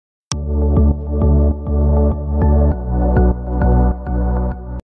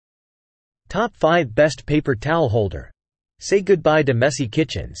Top 5 Best Paper Towel Holder. Say goodbye to messy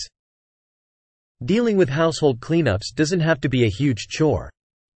kitchens. Dealing with household cleanups doesn't have to be a huge chore.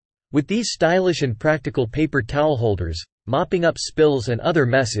 With these stylish and practical paper towel holders, mopping up spills and other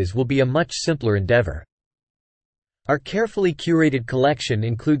messes will be a much simpler endeavor. Our carefully curated collection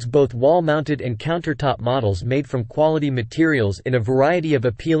includes both wall-mounted and countertop models made from quality materials in a variety of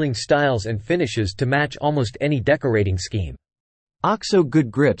appealing styles and finishes to match almost any decorating scheme. OXO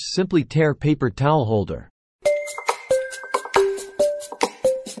Good Grips Simply Tear Paper Towel Holder.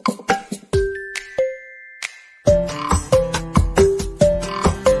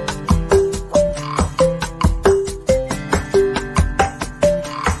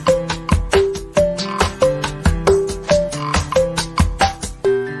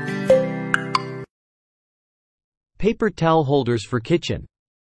 Paper towel holders for kitchen.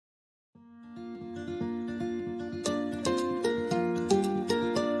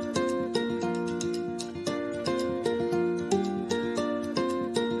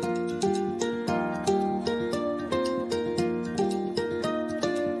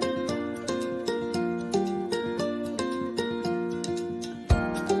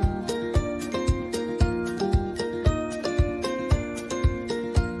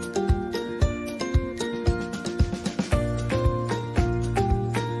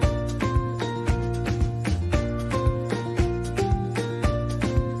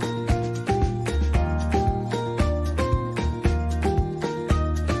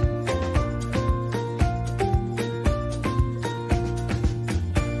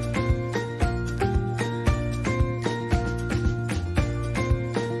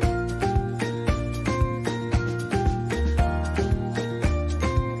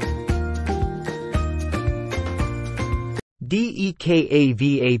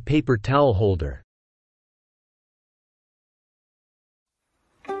 DEKAVA Paper Towel Holder.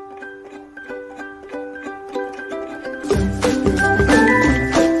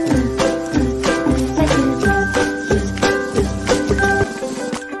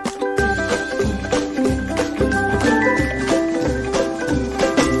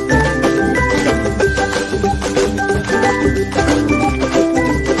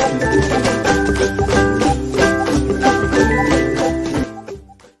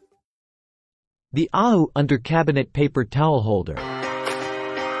 The AHU Under Cabinet Paper Towel Holder.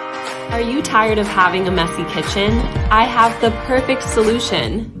 Are you tired of having a messy kitchen? I have the perfect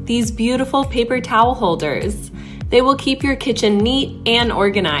solution. These beautiful paper towel holders. They will keep your kitchen neat and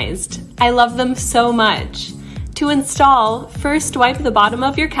organized. I love them so much. To install, first wipe the bottom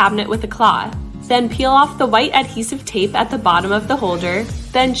of your cabinet with a cloth. Then peel off the white adhesive tape at the bottom of the holder.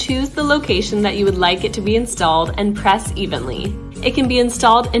 Then choose the location that you would like it to be installed and press evenly. It can be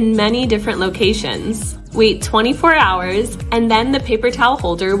installed in many different locations. Wait 24 hours and then the paper towel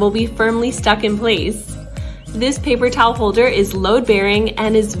holder will be firmly stuck in place. This paper towel holder is load-bearing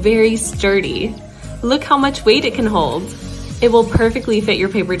and is very sturdy. Look how much weight it can hold. It will perfectly fit your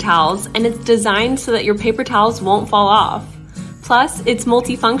paper towels and it's designed so that your paper towels won't fall off. Plus, it's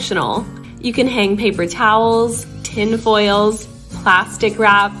multifunctional. You can hang paper towels, tin foils, plastic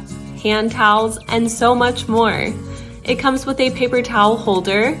wrap, hand towels, and so much more. It comes with a paper towel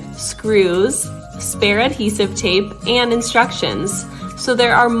holder, screws, spare adhesive tape, and instructions. So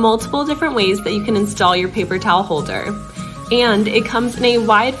there are multiple different ways that you can install your paper towel holder. And it comes in a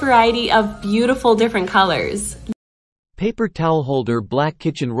wide variety of beautiful different colors. Paper Towel Holder Black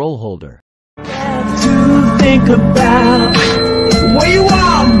Kitchen Roll Holder. To think about where you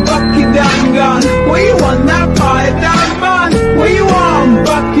want, bucket down gun. Where you want that fire down bun. Where you want,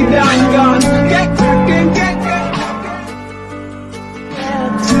 bucket down gun. Get cracking, get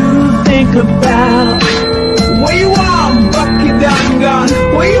to think about where you want, bucket down gun.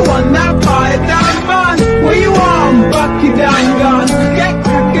 Where you want that fire down bun. Where you want, bucket down gun. Get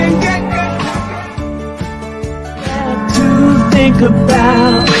cracking, get to think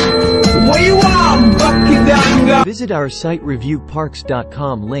about where you want, bucket down gun. Visit our site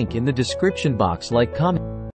reviewparks.com, link in the description box. Like, comment.